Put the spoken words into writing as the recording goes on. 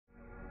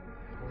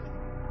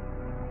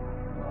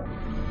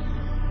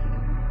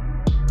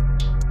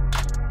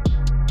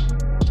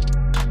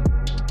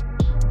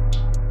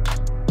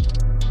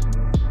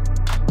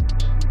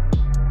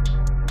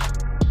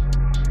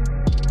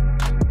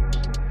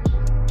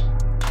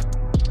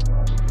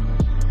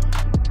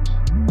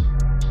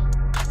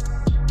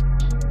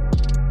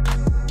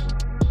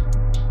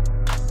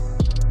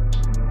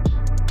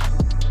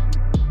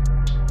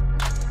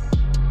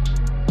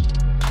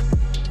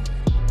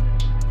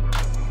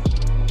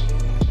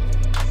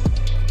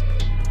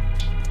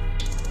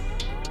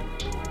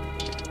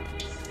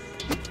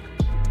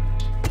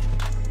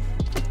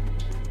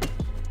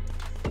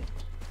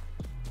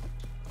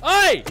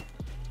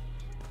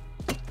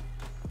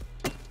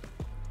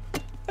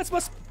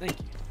What's my... Thank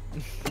you.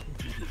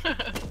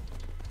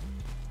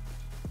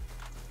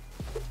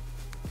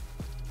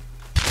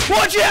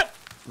 Watch it!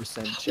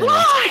 Percent chance.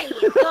 Why?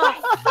 The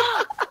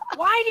fuck?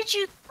 Why did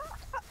you?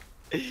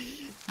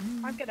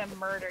 I'm gonna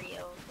murder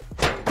you.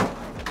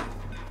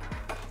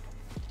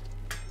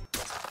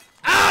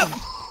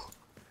 Ah!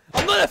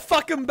 I'm not a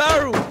fucking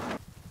barrel.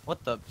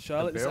 What the? Shall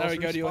I let this arrow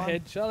go to your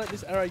head? Shall I let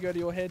this arrow go to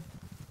your head?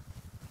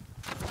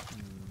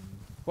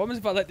 What happens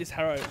if I let this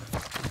arrow?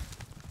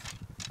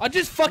 I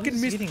just fucking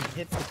missed. Getting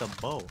hit with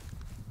a bow.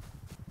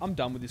 I'm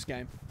done with this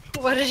game.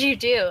 What did you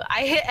do?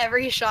 I hit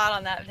every shot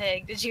on that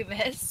pig. Did you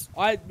miss?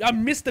 I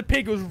missed the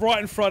pig. It was right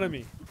in front of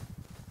me.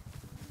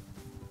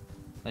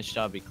 Nice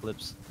job,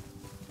 Eclipse.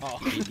 Oh.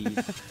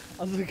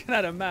 I was looking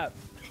at a map.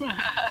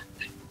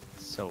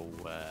 So,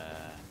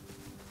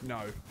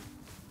 No.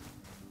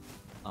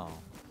 Oh.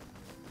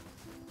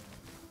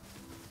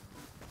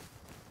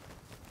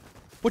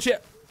 Watch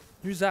it.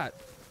 Who's that?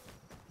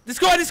 This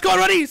guy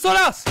already! It's not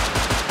us!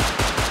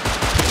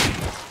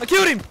 I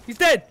killed him! He's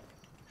dead!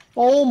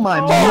 Oh my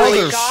Holy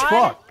mother God.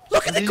 fuck!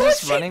 Look at Is the he good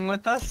just shit! running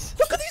with us?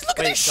 Look at this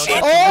Wait, shit!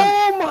 don't-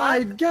 Oh my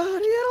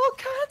god, he had all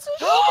kinds of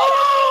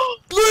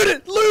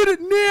shit! Loot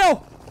it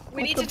now!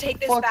 We need What to take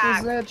the this fuck back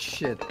was that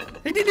shit?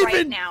 He didn't right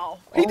even. now.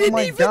 He Oh didn't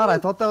my even. god, I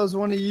thought that was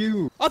one of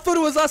you. I thought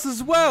it was us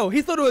as well.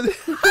 He thought it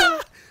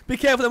was. Be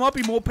careful, there might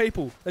be more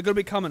people. They're gonna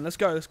be coming. Let's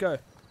go. Let's go.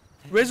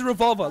 Where's the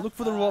revolver? Look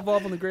for the revolver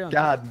on the ground.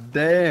 God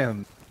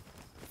damn.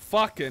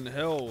 Fucking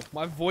hell.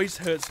 My voice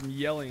hurts from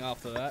yelling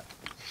after that.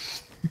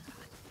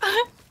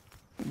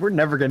 We're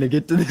never gonna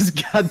get to this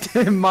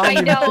goddamn I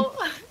monument. know.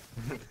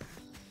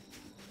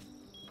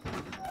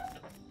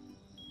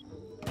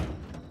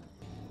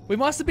 We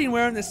must have been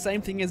wearing the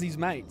same thing as his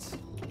mates.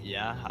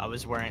 Yeah, I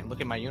was wearing.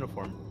 Look at my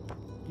uniform.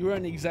 You were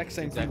wearing the exact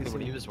same Exactly thing.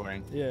 what as he him. was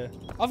wearing. Yeah.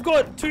 I've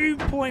got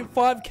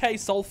 2.5k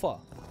sulfur.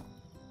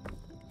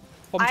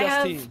 From I just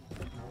have- him.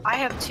 I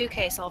have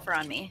 2k sulfur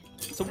on me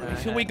So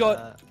we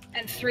got.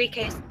 and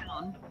 3k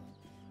stone.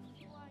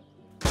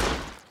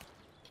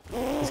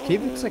 This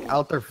cave looks like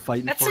out there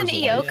fighting That's for an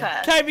his life.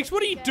 Ioka. Kavix,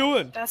 what are you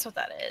doing? That's what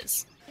that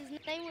is. His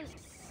name was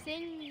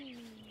Sin.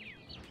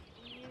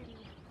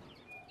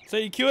 So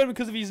you killed him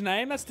because of his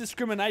name? That's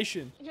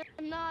discrimination.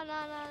 No.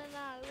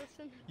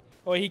 Listen.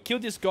 Oh, he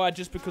killed this guy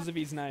just because of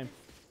his name.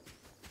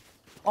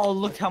 Oh,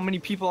 look how many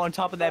people on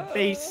top of that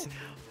base.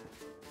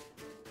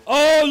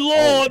 Oh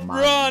Lord, Oh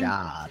my run!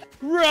 god.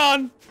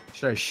 Run!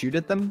 Should I shoot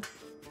at them?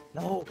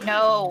 No.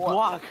 No.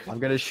 Guac. I'm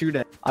gonna shoot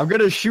at. I'm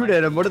gonna shoot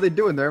at them. What are they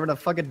doing? They're having a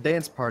fucking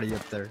dance party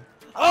up there.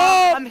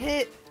 Oh! I'm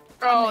hit.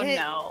 Oh I'm hit.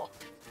 no.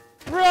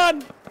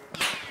 Run!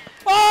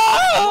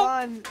 Oh!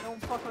 Run.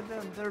 Don't fuck with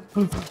them. They're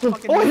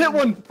fucking. Oh, I hit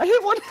one! I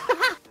hit one!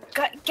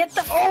 Get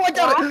the. Oh, I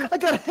got fuck. it! I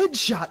got a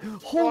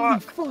headshot! Holy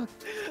fuck!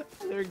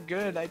 They're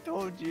good. I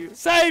told you.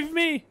 Save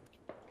me!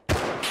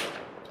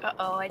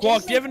 Uh-oh, I Guac,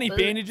 just do you have any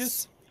boots.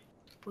 bandages?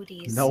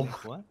 Booties. No.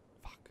 What?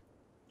 Fuck.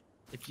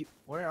 If you,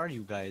 where are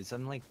you guys?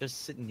 I'm like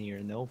just sitting here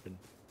in the open.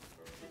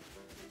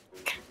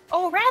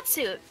 Oh, rat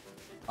suit.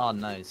 Oh,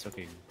 nice.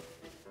 Okay,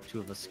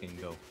 two of us can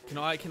go. Can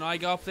I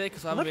go up there?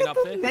 Cause I haven't Look been at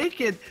up them there.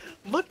 naked.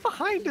 Look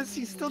behind us.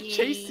 He's still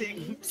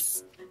chasing.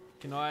 Yes.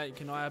 Can I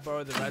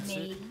borrow the red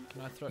suit?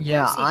 Can I throw it?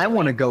 Yeah, I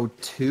want to go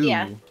too.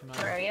 Yeah. Can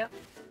Where I? are you?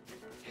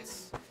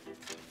 Yes.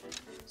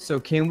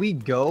 So can we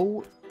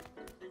go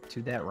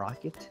to that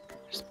rocket?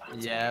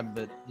 Yeah,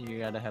 but you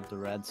gotta have the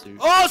rad suit.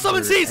 Oh,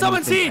 someone's Is there here!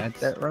 Someone's anything here! at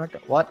that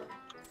rocket? What?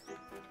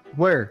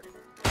 Where?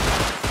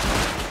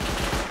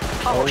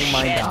 Oh,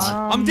 my shit.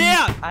 god. I'm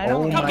down! I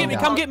don't. Oh Come my get me!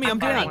 God. Come get me! I'm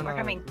coming. down! We're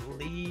coming.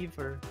 Leave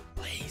or.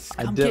 Please,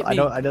 I come do. get me!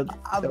 I don't know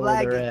I'm where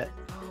lagging. they're at.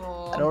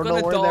 Oh, I I'm don't know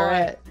gonna where they're die.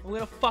 at. I'm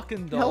gonna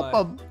fucking die. Help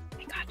them!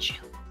 I got you.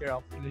 Here,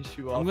 I'll finish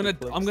you off. I'm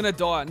gonna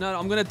die. No,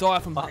 I'm gonna die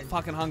from Fine.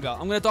 fucking hunger.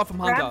 I'm gonna die from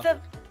Grab hunger.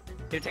 the.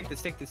 Here, take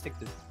this. Take this. Take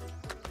this.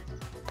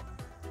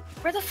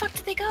 Where the fuck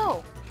did they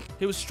go?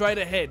 He was straight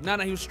ahead. No,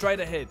 he was straight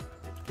ahead.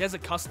 He has a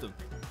custom.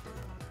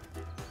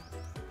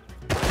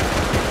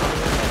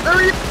 There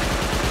he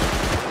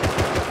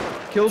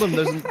Killed him.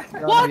 There's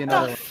gotta What be the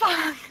another one.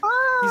 fuck?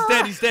 He's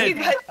dead. He's You dead.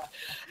 got-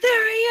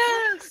 There he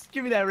is.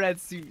 Give me that red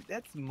suit.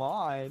 That's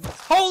mine.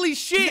 Holy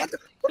shit!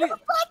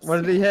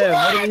 What did he have?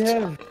 What did he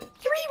have? 3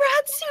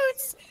 rat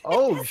suits. and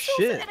Oh, pistols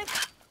shit. and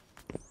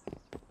a-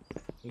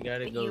 You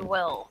gotta go You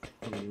will.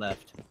 to the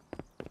left.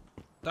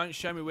 Don't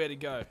show me where to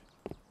go.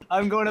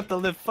 I'm going up the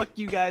lift. Fuck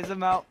you guys.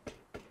 I'm out.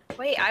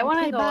 Wait, I want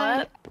to Okay, go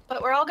bye. up,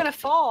 but we're all gonna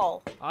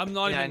fall. I'm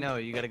not Yeah, I even. know.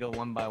 You gotta go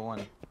one by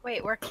one.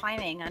 Wait, we're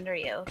climbing under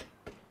you.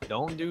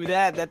 Don't do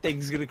that. That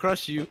thing's gonna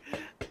crush you.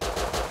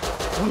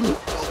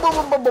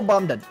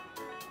 I'm dead.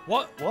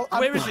 What? Well,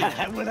 Where is he?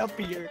 I went up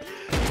here.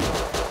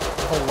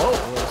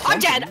 Hello. I'm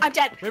dead. I'm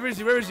dead. Where is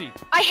he? Where is he?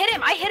 I hit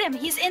him. I hit him.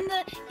 He's in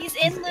the. He's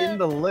in He's the. in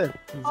the lift.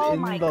 He's Oh in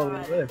my the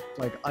God. lift.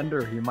 Like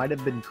under. He might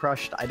have been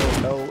crushed. I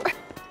don't know.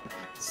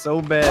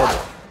 So bad.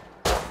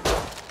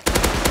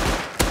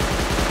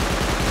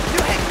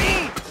 You hit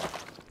me.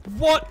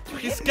 What?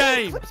 This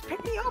game? Clips,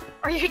 pick me up.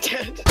 Are you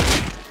dead?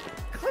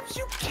 Clips,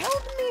 you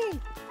killed me.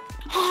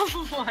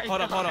 Oh my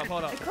Hold up, god. hold up,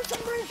 hold up. Clips,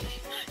 I'm right.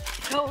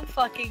 No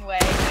fucking way.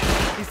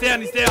 He's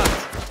down, he's down.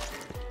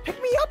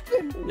 Pick me up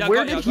then. Yeah, I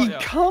Where got did you, I he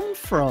got you. come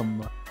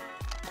from?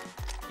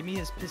 Give me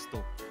his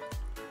pistol.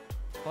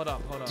 Hold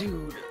up, hold up.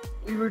 Dude,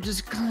 we were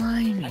just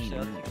climbing. Actually,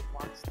 I'll take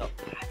one stuff.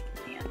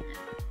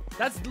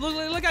 That's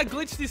look how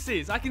glitched this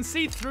is. I can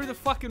see through the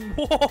fucking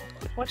wall.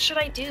 What should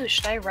I do?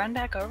 Should I run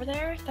back over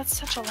there? That's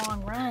such a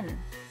long run.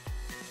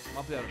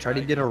 I'll be able Try to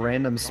break. get a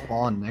random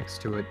spawn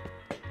next to it.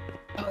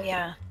 Oh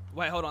yeah.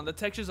 Wait, hold on. The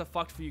textures are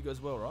fucked for you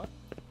as well, right?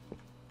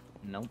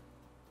 Nope.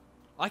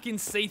 I can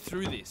see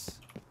through this.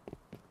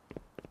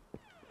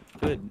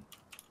 Good.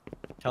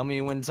 Tell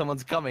me when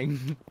someone's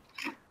coming.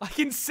 I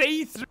can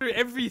see through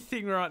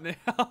everything right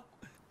now.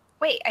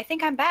 Wait, I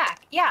think I'm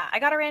back. Yeah, I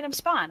got a random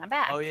spawn. I'm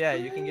back. Oh yeah,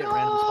 you can get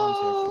random spawns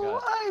here. I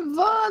forgot. I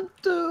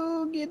want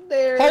to get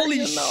there. Holy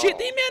you shit! know.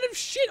 The amount of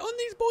shit on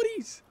these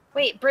bodies.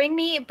 Wait, bring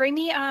me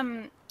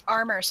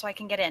armor so I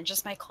can get in.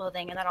 Just my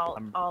clothing, and then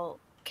I'll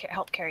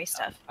help carry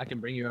stuff. I can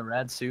bring you a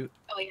rad suit.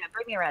 Oh yeah,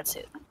 bring me a rad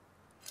suit.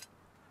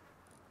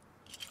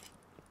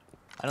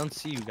 I don't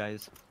see you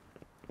guys.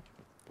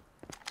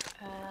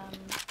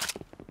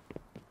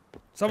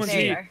 Someone's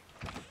there you here.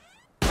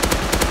 are.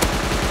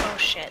 Oh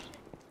shit.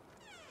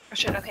 Oh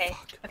shit. Okay.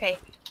 Okay.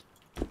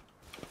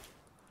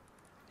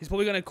 He's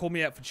probably gonna call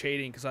me out for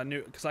cheating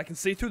because I can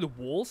see through the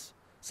walls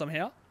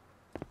somehow.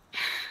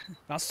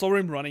 I saw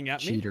him running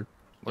at me. Cheater.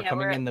 We're Yeah,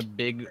 coming we're- in the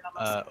big we're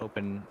almost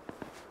open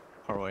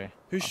hallway.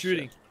 Who's Oh,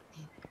 shooting? shit.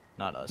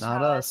 Not us.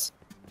 Not us.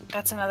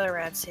 That's another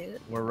rad suit.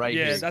 We're right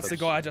Yeah, here. that's the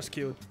guy I just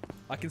killed.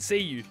 I can see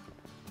you.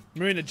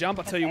 Marina, jump.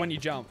 I'll tell you Okay. when you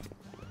jump.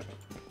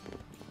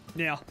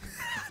 Now.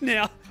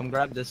 Now. Come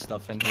grab this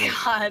stuff in here.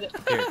 God.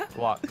 Here,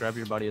 walk. Grab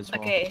your buddy as well.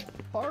 Okay.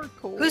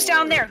 Hardcore. Who's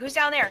down there? Who's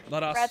down there?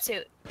 Not us. Rad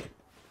suit.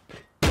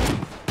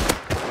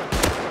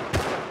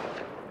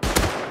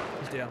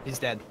 He's down. He's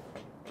dead.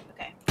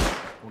 Okay.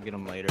 We'll get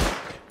him later.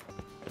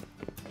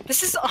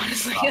 This is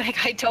honestly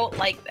like I don't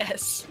like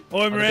this.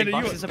 Oh, Are the big Miranda,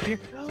 you. boxes up here?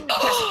 Don't,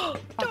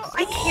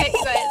 I can't,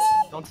 you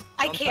guys. Don't.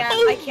 I don't can't.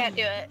 touch I can't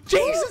do it.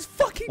 Jesus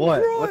fucking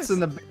What? Christ! What's in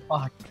the big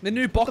box? The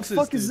new boxes.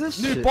 fuck is dude.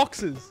 this New shit?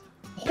 boxes.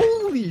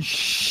 Holy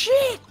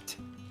shit!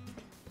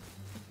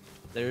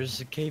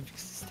 There's a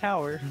K-Vix's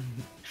tower.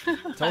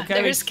 It's all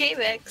There's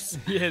K-Vix. K-Vix.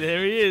 Yeah,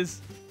 there he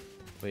is.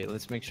 Wait,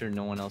 let's make sure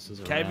no one else is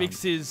around.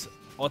 K-Vix's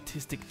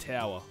autistic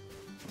tower.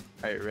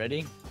 Alright,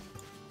 ready?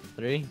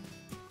 3,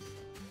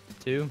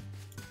 2,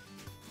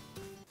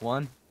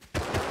 1.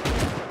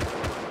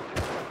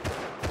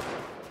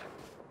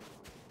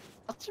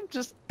 Watch him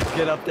just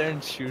get up there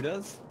and shoot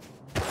us.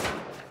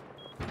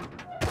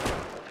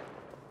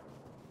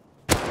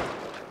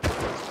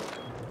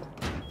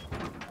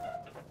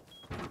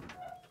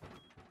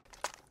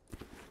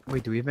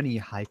 Wait, do we have any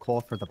high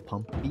qual for the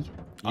pumpy?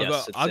 I Yes,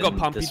 got it's I got in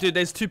pumpy, this- dude.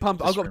 There's two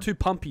pump. I this got room. two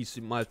pumpies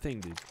in my thing,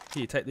 dude.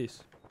 Here, take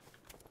this.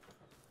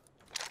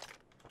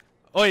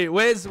 Oh, wait,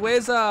 where's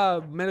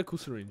medical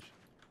syringe?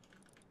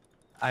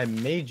 I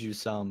made you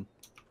some.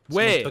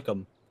 Where? Someone took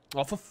 'em.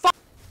 Oh, for fuck!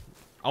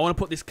 I want to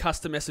put this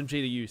custom SMG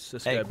to use.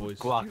 Let's Hey, go, boys.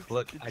 Guac,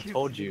 look, I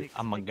told you,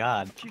 I'm a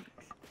god.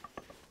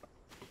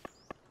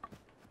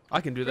 I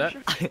can do that.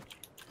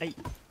 Hey,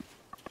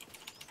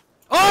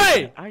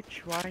 Oi! I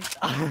tried.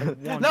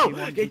 No,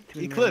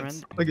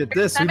 Eclipse. Look at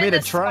this, we I'm in made a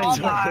the small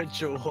triangle. box.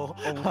 Ritual.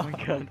 Oh my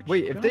god.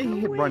 Wait, if they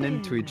No run way.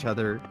 into each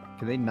other,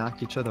 can they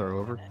knock each other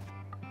over?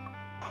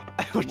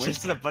 We're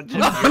just a bunch of.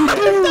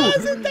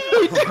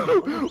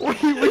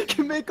 We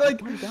can make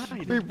like. I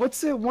died. Wait,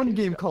 what's that one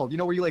game called? You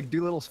know where you like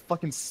do little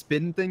fucking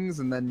spin things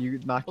and then you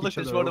knock Look, each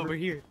there's other one over? over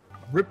here.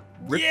 Rip,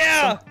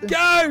 Yeah!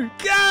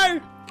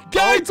 something?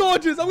 Go,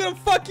 torches! I'm gonna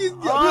fuck you.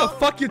 I'm gonna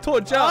fuck your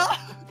torch up.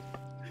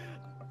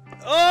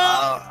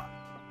 Oh!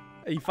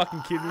 Are you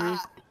fucking kidding me?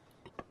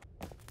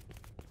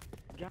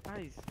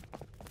 Guys,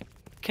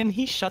 Can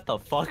he shut the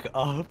fuck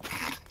up?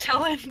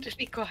 Tell him to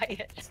be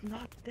quiet. it's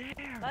not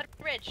there. Let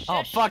Rich. Oh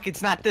shush. fuck,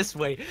 it's not this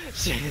way.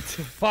 Shit.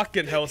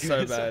 Fucking hell,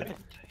 so bad.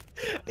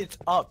 It's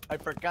up. I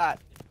forgot.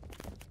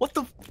 What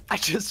the? I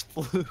just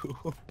flew.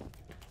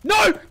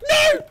 No!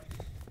 No!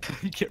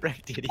 Get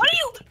wrecked, idiot. What are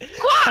you?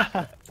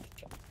 Guac!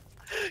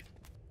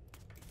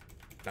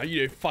 No,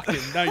 you fucking.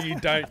 No, you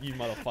don't, you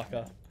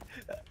motherfucker.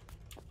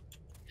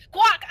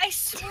 Guac! I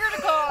swear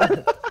to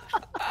God.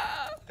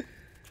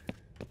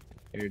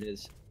 Here it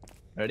is.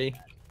 Ready?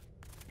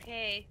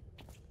 Okay.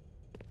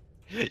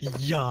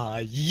 Yeah,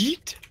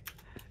 yeet.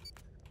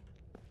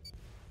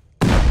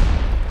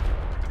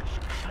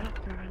 Shut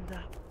up,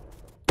 Miranda.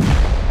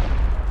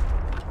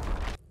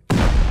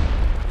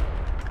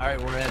 All right,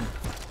 we're in.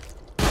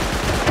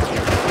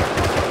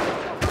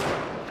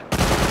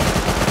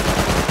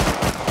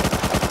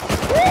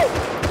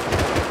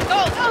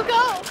 Go, go,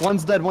 go!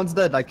 One's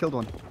dead, I killed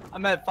one.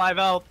 I'm at 5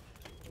 health.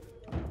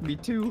 Me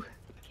too.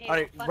 Okay, All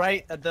right, fuck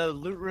right at the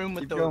loot room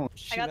with Keep the going. I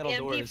sheet got the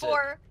metal door. Is it?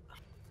 MP4.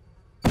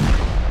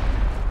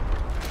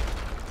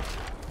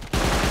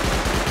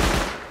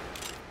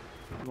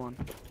 One.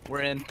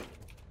 We're in.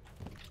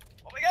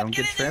 Oh my God, Don't get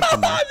in trapped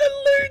in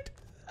there.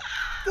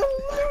 The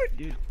loot!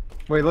 Dude,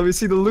 Wait, let me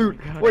see the loot.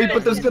 Wait,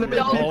 but there's gonna be.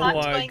 No, Oh I'm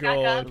my going back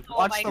up. God. Oh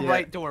Watch my the God.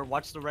 right door.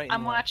 Watch the right.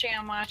 I'm door. watching,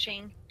 I'm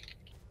watching.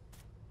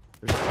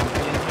 There's something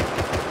in here.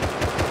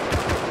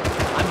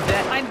 I'm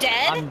dead. I'm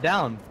dead? I'm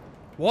down.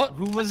 What?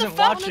 Who wasn't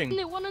fuck? watching?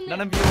 One in None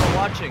there. of you were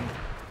watching.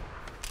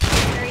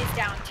 Terry's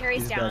down, Terry's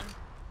He's down. dead.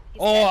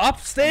 He's Oh, dead.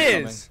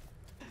 upstairs.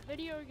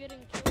 Video getting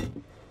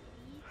killed.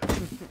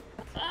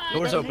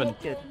 Door's open.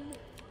 Naked.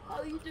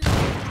 How you doing?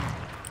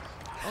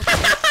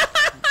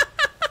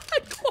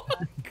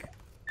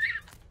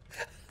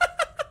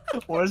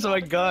 Where's my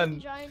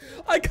gun? Giant-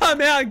 I come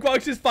out and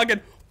Guac's just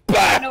fucking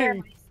I don't know where BANG!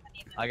 my study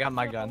is. I got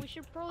my Bro, gun. we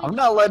should probably I'm just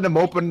not letting go him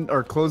back open to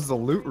or the- close the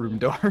loot room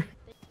door.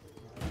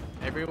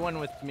 Everyone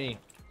with me.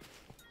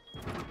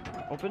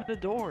 Open the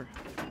door.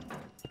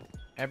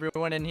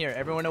 Everyone in here.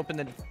 Everyone open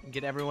the.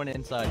 Get everyone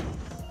inside.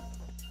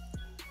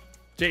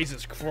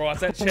 Jesus Christ,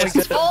 that Oh my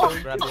chest. God. Oh,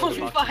 Grab the oh other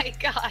box. my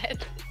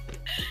god.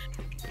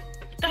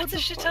 That's a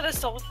shit ton of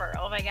sulfur.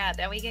 Oh my god,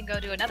 now we can go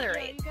do another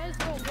Yeah, raid. you guys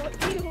know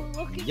what we were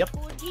looking Yep.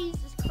 for.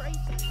 Jesus Christ.